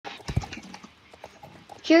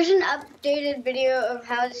Here's an updated video of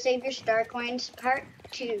how to save your star coins, part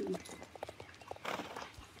 2.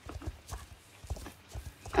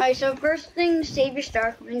 Alright, so first thing to save your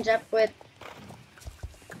star coins up with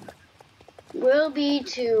will be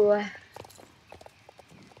to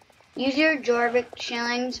use your Jorvik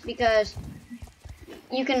shillings because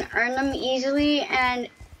you can earn them easily, and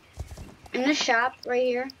in the shop right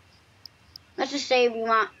here, let's just say we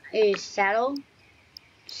want a saddle.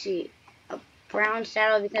 Let's see, a brown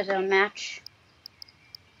saddle because it'll match.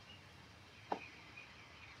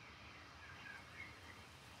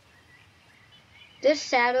 This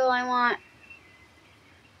saddle I want,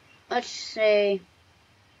 let's say,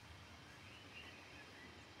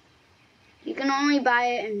 you can only buy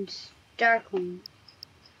it in star coin.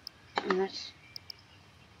 And let's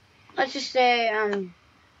just say,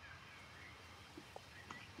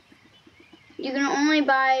 you can only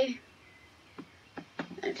buy,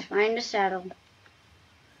 let's find a saddle.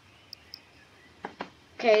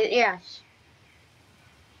 Okay, yes.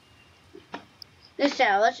 This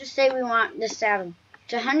saddle, let's just say we want this saddle.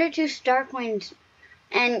 It's 102 star coins,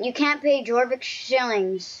 and you can't pay Jorvik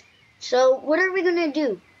shillings. So what are we gonna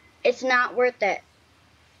do? It's not worth it.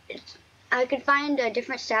 I could find a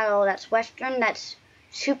different saddle that's Western, that's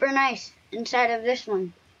super nice inside of this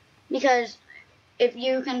one. Because if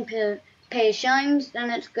you can pay shillings,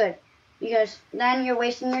 then it's good. Because then you're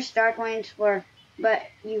wasting your star coins but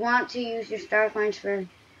you want to use your star coins for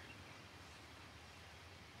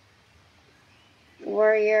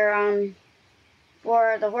your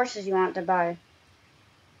for the horses you want to buy.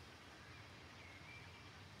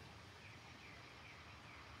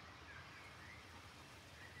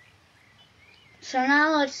 So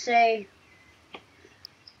now let's say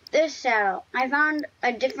this saddle. I found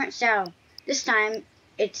a different saddle. This time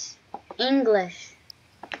it's English.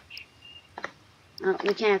 Oh,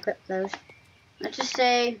 we can't equip those. Let's just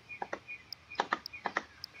say,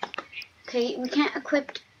 okay, we can't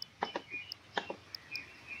equip.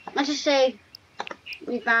 Let's just say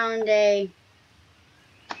we found a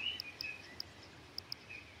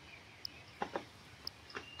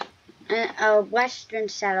Western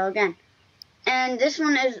saddle again. And this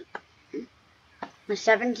one is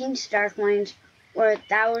 17 star coins or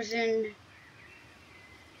 1,000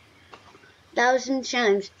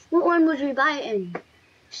 shillings. What one would we buy it in?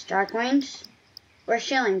 Star coins or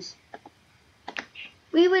shillings?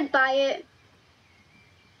 We would buy it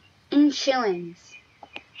in shillings.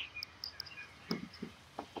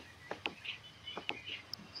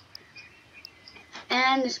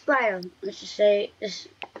 And this bridle, let's just say this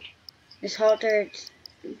halter, it's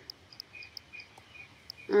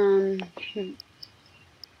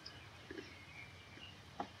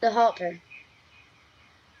the halter.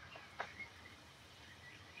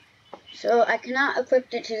 So I cannot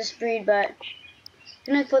equip it to this breed, but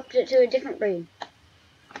I'm gonna equip it to a different breed.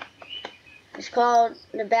 It's called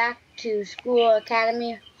the Back to School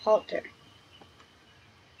Academy halter.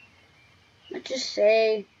 Let's just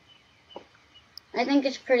say, I think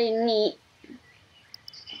it's pretty neat.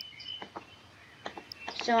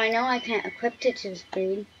 So I know I can't equip it to this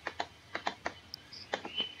breed.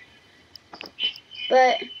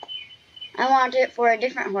 But I want it for a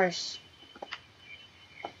different horse.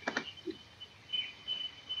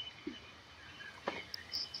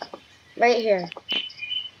 Right here.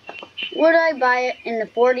 Would I buy it in the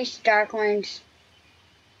 40 star coins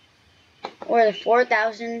or the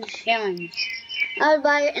 4,000 shillings? I would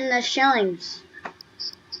buy it in the shillings.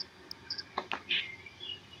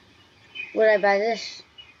 Would I buy this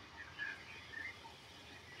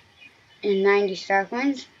in 90 star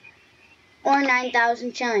coins or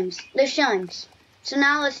 9,000 shillings? The shillings. So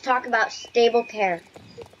now let's talk about stable care.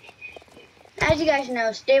 As you guys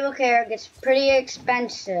know, stable care gets pretty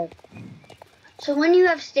expensive. So when you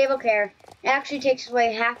have stable care, it actually takes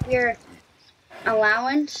away half your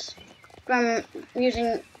allowance from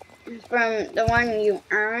the one you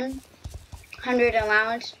earn, 100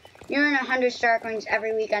 allowance. You earn 100 star coins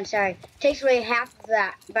every week on Saturday. It takes away half of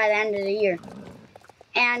that by the end of the year.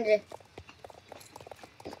 And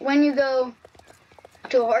when you go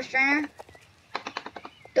to a horse trainer,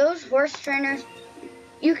 those horse trainers,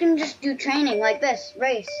 you can just do training like this,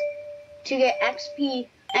 race, to get XP.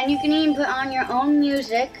 And you can even put on your own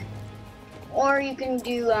music, or you can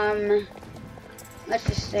do, let's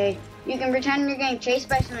just say, you can pretend you're getting chased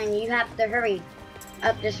by something, you have to hurry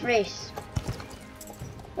up this race.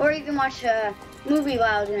 Or you can watch a movie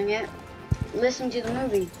while doing it, listen to the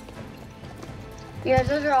movie. Because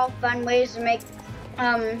those are all fun ways to make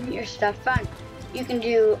your stuff fun. You can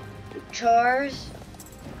do chores,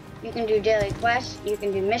 you can do daily quests, you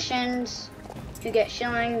can do missions to get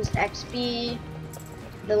shillings, XP,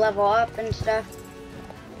 the level up and stuff.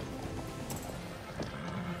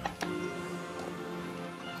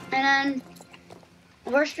 And then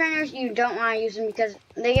horse trainers, you don't want to use them because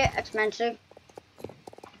they get expensive.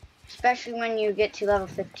 Especially when you get to level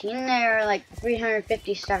 15, they're like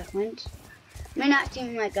 350 star coins. May not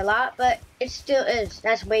seem like a lot, but it still is.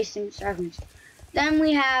 That's wasting star coins. Then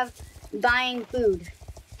we have buying food.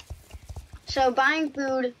 So buying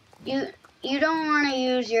food, you don't want to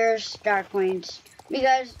use your star coins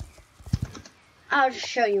because I'll just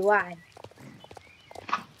show you why.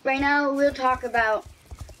 Right now, we'll talk about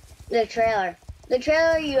the trailer. The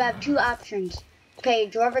trailer, you have two options. Pay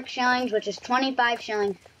Jorvik shillings, which is 25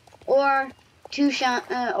 shillings, or two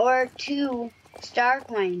star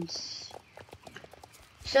coins.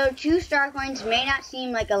 So 2 star coins may not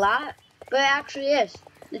seem like a lot, but it actually is.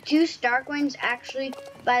 The 2 star coins actually,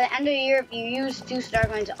 by the end of the year, if you use 2 star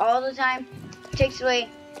coins all the time, it takes away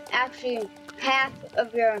actually half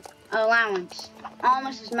of your allowance,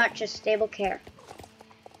 almost as much as stable care.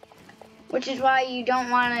 Which is why you don't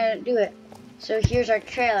want to do it. So here's our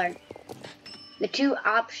trailer. The 2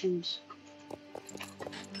 options.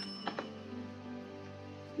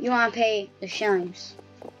 You want to pay the shillings,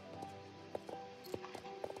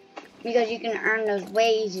 because you can earn those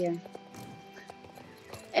way easier.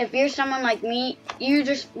 If you're someone like me, you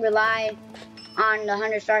just rely on the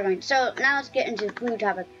 100 star coins. So now let's get into the food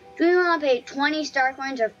topic. Do you want to pay 20 star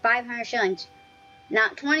coins or 500 shillings?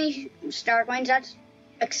 Not 20 star coins, that's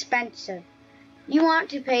expensive. You want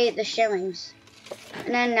to pay the shillings.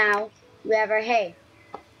 And then now we have our hay.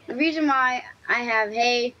 The reason why I have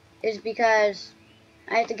hay is because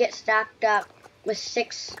I have to get stocked up with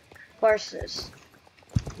 6 horses.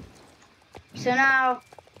 So now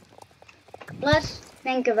let's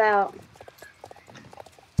think about,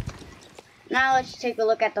 now let's take a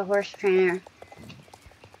look at the horse trainer.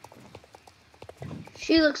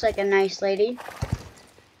 She looks like a nice lady.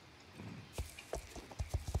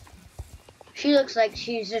 She looks like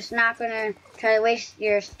she's just not gonna try to waste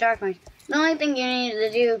your star coins. The only thing you need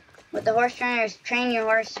to do with the horse trainer is train your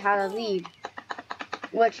horse how to lead.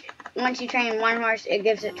 Which, once you train one horse, it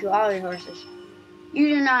gives it to all your horses. You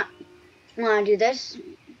do not want to do this.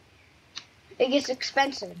 It gets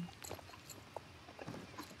expensive.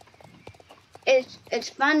 It's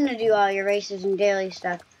fun to do all your races and daily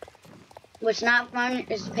stuff. What's not fun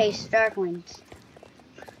is to pay star coins.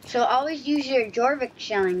 So always use your Jorvik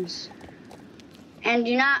shillings. And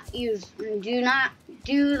do not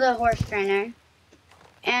do the horse trainer.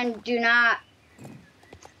 And do not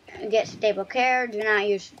get stable care. Do not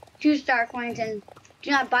use 2 star coins, and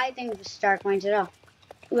do not buy things with star coins at all.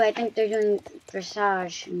 Ooh, I think they're doing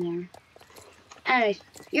dressage in there. Anyways,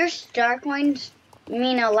 your star coins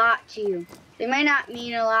mean a lot to you. They may not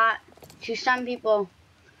mean a lot to some people.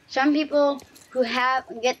 Some people who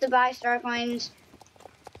get to buy star coins,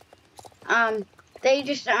 they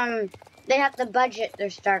just they have to budget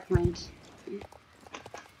their star coins.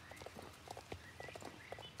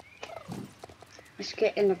 Let's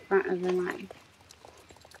get in the front of the line.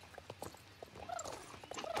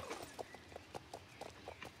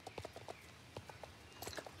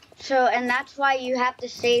 So, and that's why you have to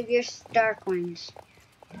save your star coins.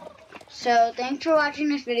 So, thanks for watching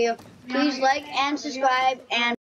this video. Please like and subscribe and